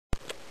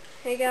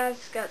Hey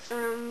guys, got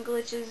some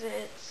glitches.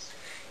 It's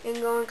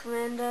in going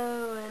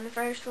Commando, and the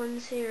first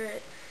one's here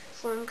at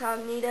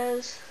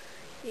Commando.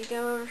 You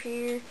go over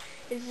here.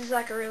 This is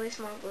like a really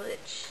small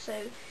glitch.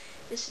 So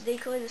just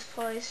decoy this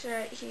place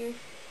right here,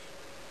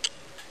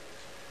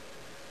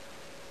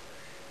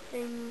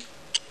 and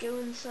go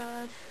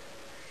inside,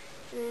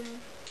 and then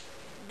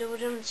double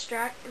jump and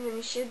strike, and then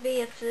you should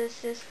be up to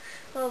this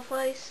little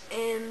place,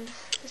 and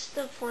just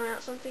to point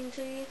out something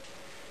to you.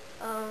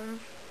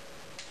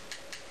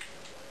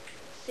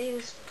 See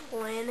this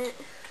planet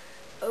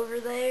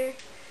over there?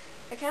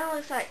 It kind of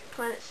looks like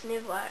Planet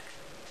Snivlack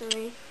to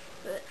me,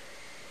 but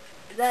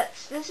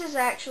this is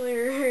actually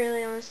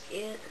really on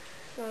skid.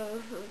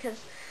 So because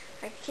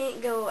I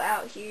can't go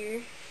out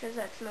here because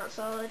that's not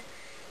solid,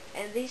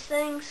 and these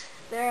things,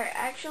 they're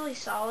actually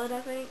solid,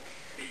 I think,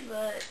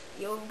 but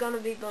you're gonna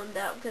be bummed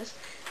out because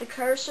the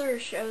cursor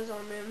shows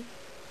on them.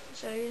 I'll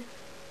show you.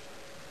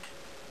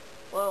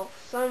 Well,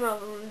 some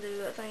of them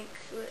do, I think,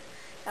 but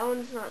that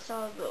one's not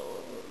solid.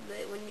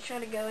 But when you try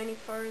to go any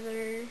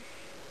further,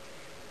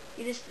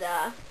 you just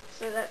die.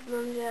 So that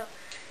bums you out.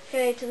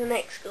 Okay, to the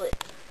next glitch.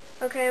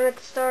 Okay, I'm at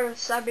the start of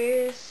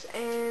Siberius,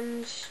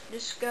 and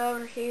just go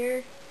over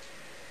here.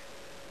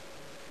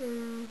 Let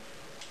me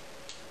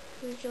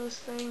kill this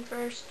thing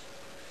first.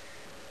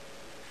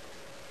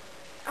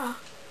 Oh,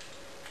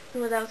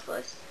 well, that was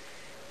close.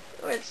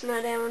 Where the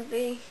snow down would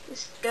be,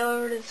 just go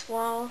over to this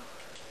wall.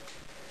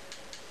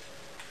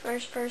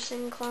 First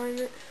person climb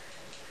it.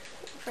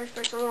 First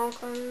person wall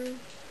climbing.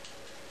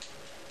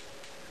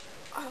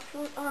 Oh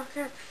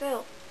crap, I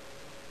fell.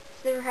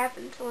 It's never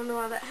happened. I wonder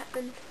why that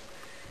happened.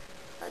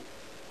 I'd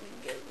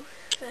go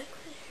back there.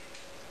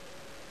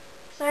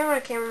 Sorry,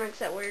 my camera makes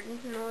that weird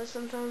noise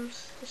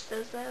sometimes. Just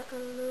does that. I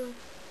don't know.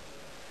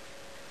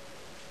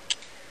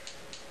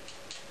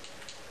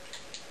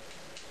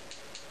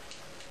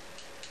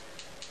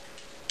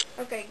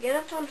 Okay, get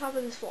up on top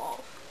of this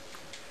wall.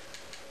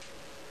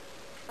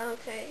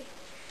 Okay,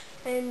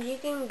 and you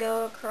can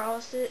go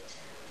across it,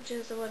 which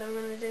is what I'm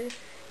going to do.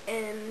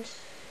 And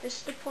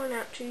just to point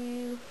out to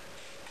you,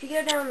 if you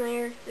go down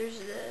there,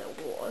 there's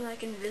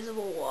like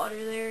invisible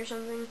water there or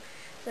something,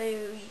 so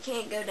you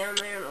can't go down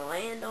there and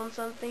land on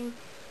something.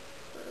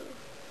 So,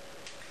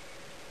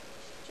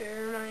 just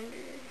a reminder.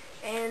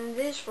 And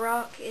this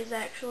rock is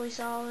actually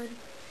solid,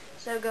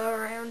 so go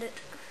around it,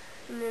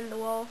 and then the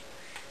wall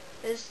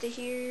is to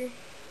here.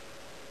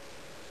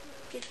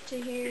 Get to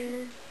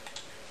here.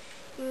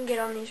 You can get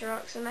on these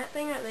rocks, and that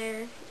thing right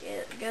there,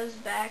 it goes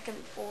back and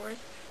forth,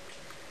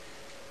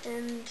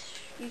 and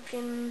you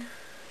can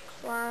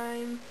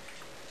climb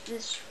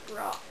this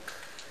rock,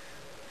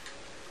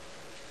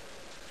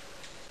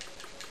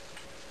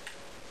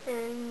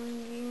 and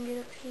you can get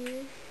up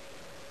here,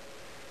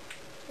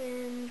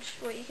 and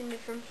what you can do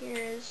from here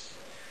is,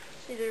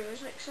 see, there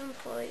was like some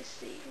place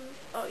that you can,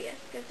 oh yeah,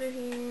 go through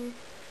here,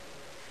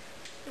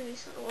 maybe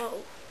some,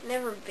 whoa,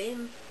 never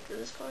been to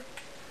this part.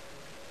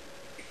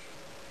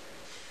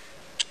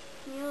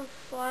 You'll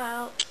fly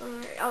out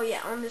somewhere. Oh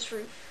yeah, on this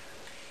roof.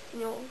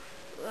 And you'll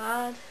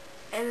glide.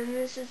 And then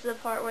this is the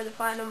part where the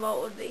platinum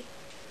vault would be.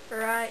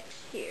 Right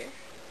here.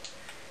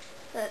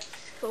 That's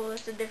cool.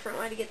 That's a different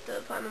way to get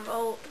the platinum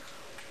vault.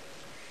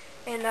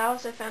 And I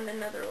also found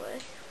another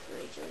way.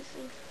 Let me kill these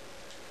things.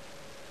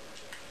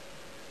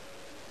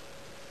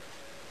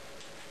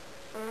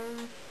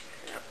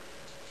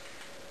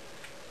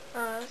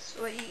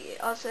 So what you,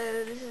 also,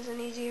 this is an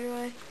easier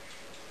way.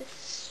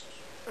 It's,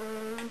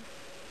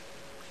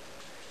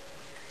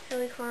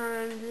 really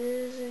climb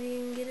this if you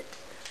can get it.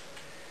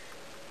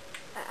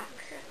 Ah,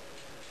 crap.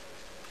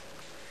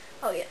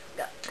 Oh yeah,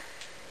 got it.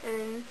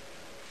 And you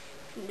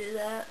can do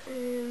that,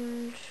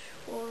 and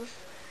well,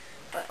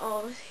 but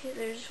oh,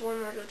 there's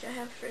one more glitch I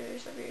have for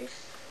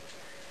Siberius.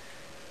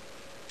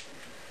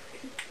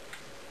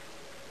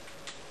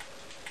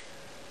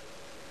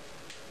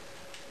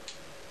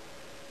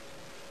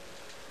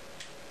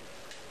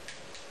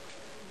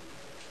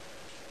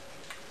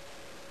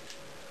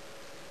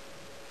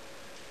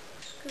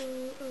 Go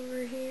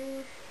over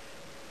here.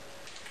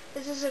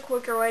 This is a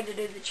quicker way to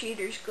do the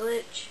cheaters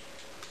glitch.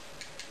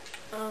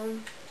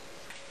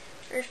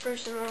 First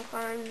person will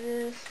climb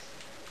this.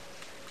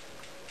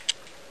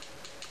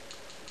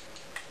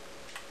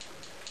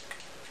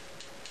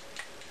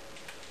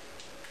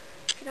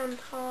 Get on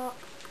top.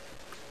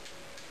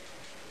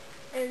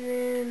 And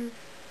then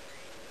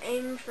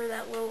aim for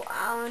that little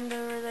island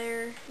over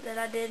there that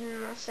I did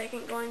in my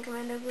second Going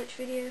Commando glitch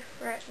video,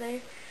 right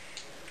there.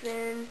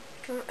 Then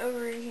come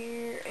over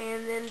here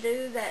and then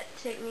do that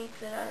technique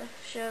that I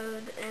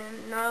showed,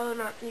 and no,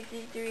 not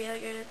 333, I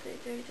go to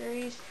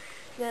 333s.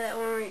 Do that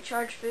one where you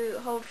charge boot,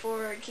 hold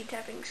forward, keep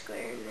tapping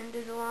square, and then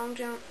do the long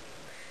jump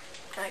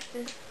like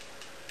this.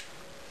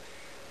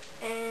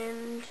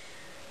 And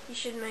you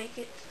should make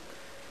it.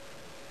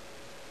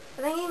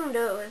 I think you can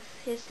do it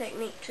with his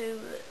technique too,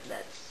 but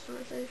that's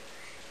smooth.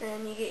 And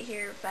then you get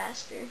here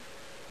faster.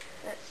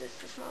 That's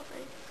just a small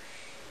thing.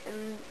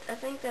 And I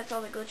think that's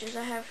all the glitches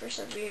I have for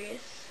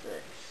Siberius,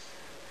 but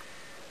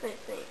let me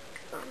think.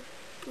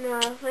 No,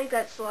 I think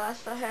that's the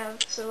last I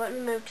have, so let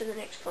me move to the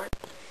next planet.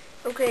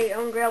 Okay,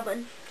 on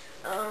Grelbin.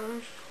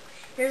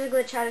 Here's a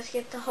glitch how to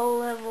skip the whole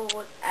level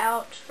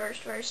without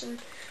first person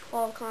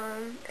wall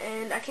climb,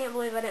 and I can't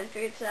believe I didn't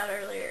figure this out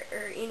earlier,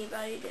 or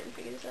anybody didn't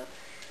figure this out.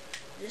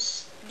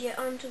 Just get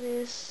onto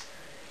this,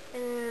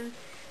 and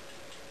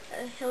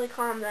then heli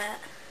climb that,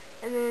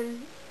 and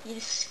then you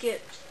just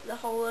skipped the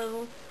whole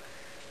level.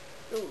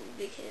 Ooh,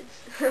 big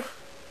heads.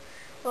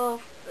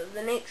 Well,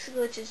 the next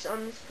glitch is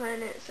on this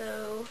planet,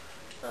 so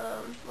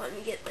let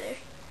me get there.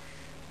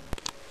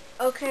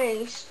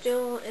 Okay,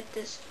 still at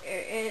this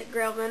at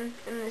Grelbin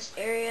in this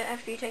area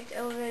after you take the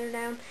elevator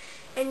down,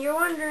 and you're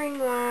wondering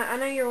why. I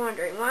know you're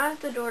wondering why is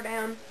the door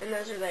down and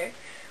those are there.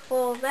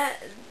 Well,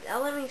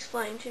 let me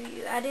explain to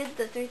you. I did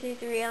the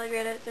 333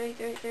 Alligator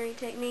 333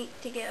 technique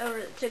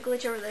to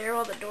glitch over there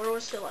while the door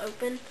was still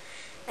open,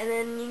 and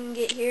then you can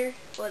get here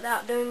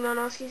without doing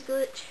Monoski's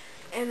glitch,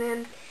 and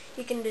then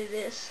you can do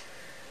this,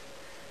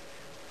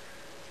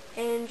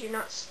 and you're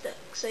not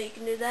stuck. So you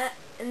can do that,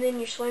 and then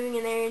you're swimming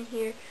in there in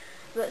here.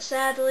 But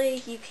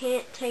sadly, you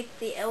can't take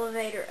the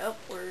elevator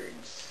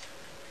upwards,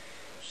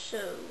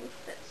 so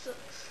that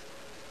sucks.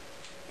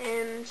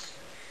 And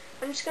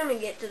I'm just gonna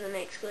get to the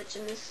next glitch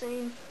in this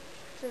scene,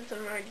 since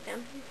I'm already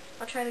down here.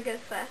 I'll try to go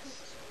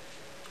fast.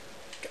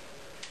 Go.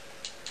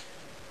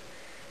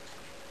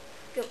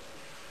 Go,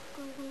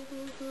 go, go,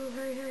 go,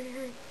 hurry, hurry,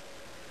 hurry.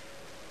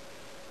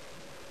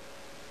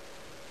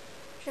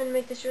 Trying to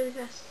make this really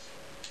fast.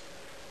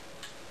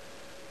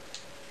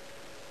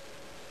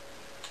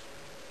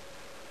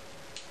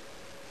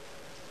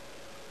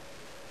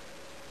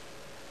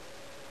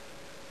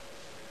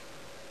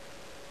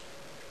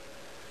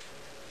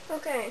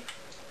 Okay,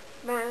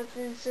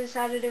 this is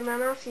how to do my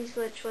Monoski's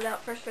glitch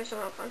without first person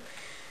walk-on.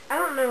 I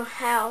don't know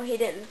how he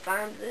didn't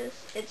find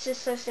this. It's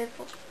just so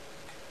simple.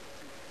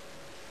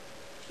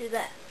 Do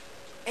that,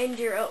 and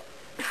you're up.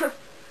 I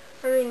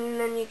mean,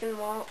 then you can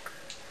walk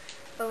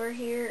over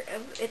here.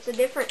 It's a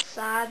different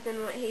side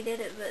than what he did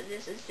it, but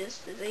this is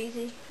just as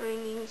easy. I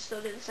mean, you can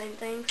still do the same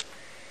thing.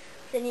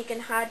 Then you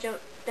can high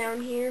jump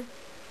down here,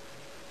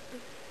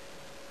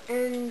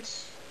 and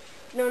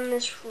on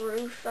this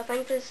roof. I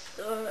think this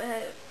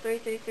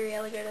 333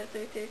 Alligator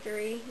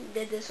 333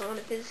 did this on one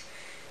of his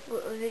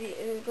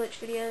glitch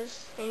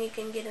videos, and you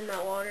can get in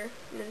that water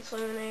and then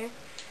swim in there,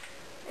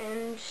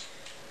 and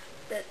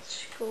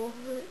that's cool.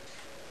 It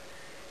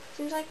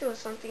seems like there was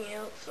something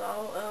else, so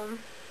I'll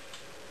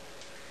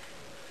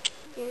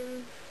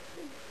again,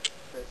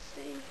 let's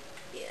see,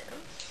 yeah.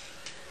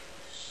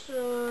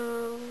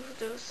 So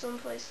there was some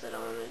place that I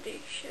wanted to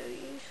show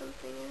you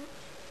something else.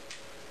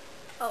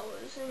 Oh,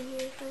 it was in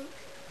here, I think.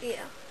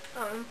 Yeah.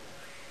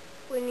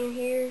 When you're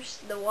here,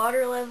 the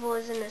water level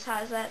isn't as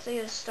high as that, so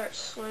you just start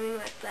swimming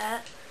like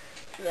that.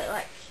 But,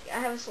 like, I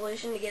have a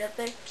solution to get up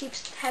there. Keep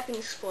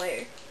tapping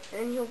square,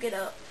 and you'll get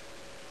up.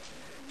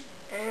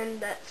 And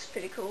that's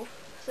pretty cool.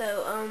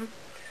 So,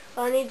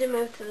 well, I need to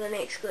move to the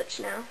next glitch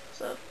now.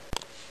 So,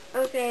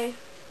 okay.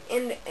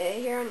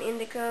 Here on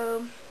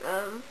Indico,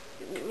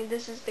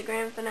 this is the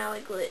grand finale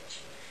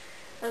glitch.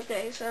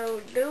 Okay,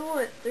 so do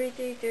what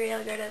 333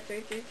 Alligator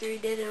 333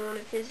 did in one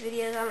of his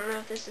videos. I don't know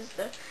if this is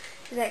the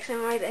exact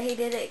same way that he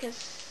did it,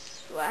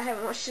 because well, I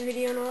haven't watched the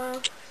video in a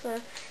while. So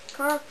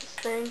climb up this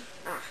thing.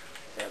 Ah,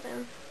 fell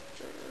down.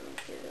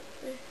 Get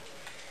up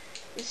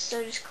there.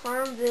 So just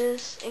climb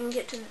this and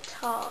get to the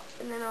top,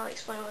 and then I'll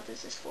explain what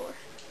this is for.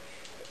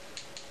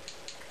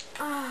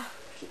 Ah,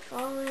 keep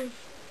falling.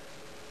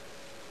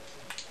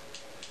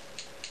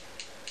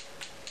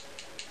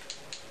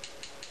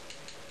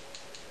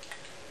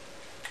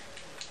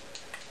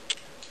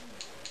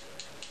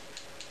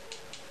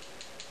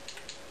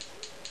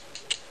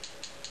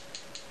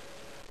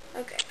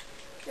 Okay,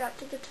 got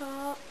to the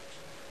top,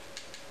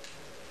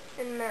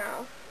 and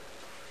now,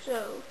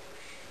 so,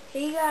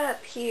 he got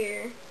up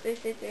here,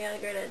 333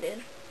 Alligator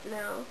did,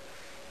 now,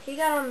 he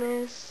got on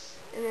this,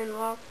 and then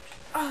walked,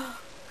 oh,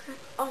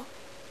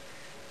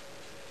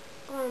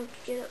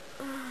 get up,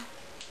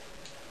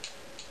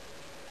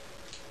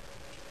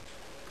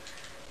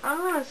 I'm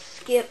gonna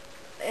skip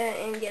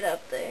and get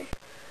up there.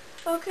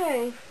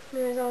 Okay,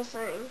 as I was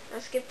saying, I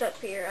skipped up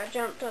here, I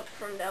jumped up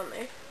from down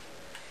there,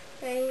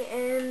 okay,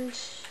 and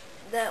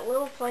that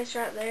little place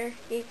right there,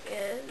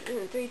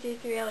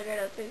 333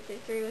 Alligator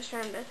 333 was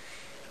trying to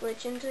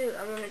glitch into.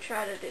 I'm going to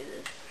try to do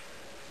this.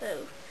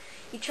 So,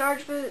 you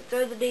charge boot,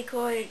 throw the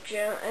decoy,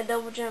 a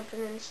double jump,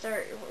 and then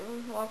start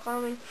wall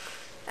climbing.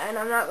 And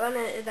I'm not going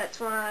to, that's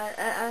why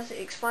I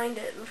explained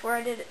it before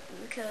I did it,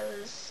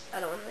 because I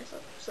don't want to mess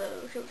up. So,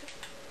 here we go.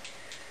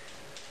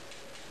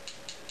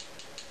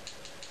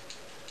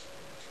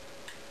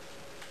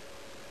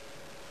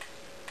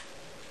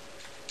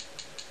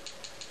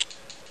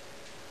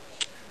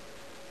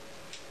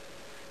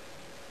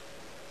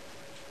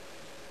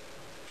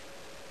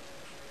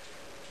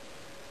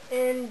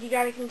 And you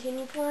got a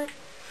continue point,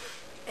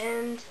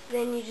 and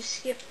then you just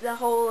skip the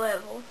whole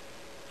level,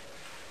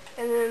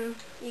 and then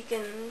you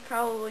can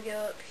probably go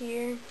up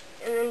here,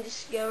 and then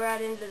just go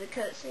right into the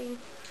cutscene,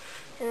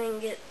 and then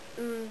get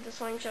the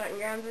slingshot and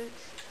ground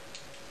boots.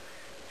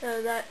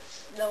 So that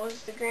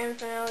was the grand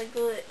finale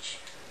glitch.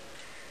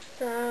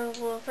 So,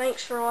 well,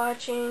 thanks for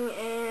watching,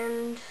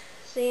 and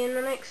see you in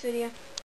the next video.